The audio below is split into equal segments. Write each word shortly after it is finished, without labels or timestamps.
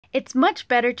It's much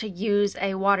better to use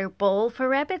a water bowl for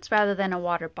rabbits rather than a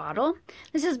water bottle.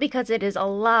 This is because it is a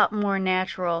lot more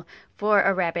natural for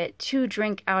a rabbit to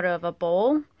drink out of a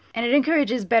bowl, and it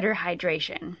encourages better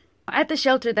hydration. At the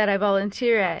shelter that I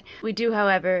volunteer at, we do,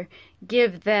 however,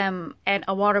 give them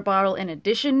a water bottle in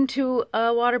addition to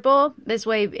a water bowl. This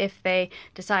way, if they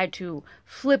decide to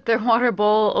flip their water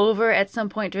bowl over at some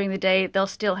point during the day, they'll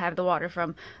still have the water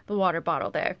from the water bottle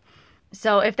there.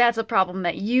 So if that's a problem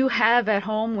that you have at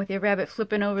home with your rabbit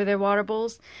flipping over their water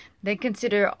bowls, then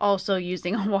consider also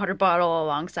using a water bottle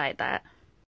alongside that.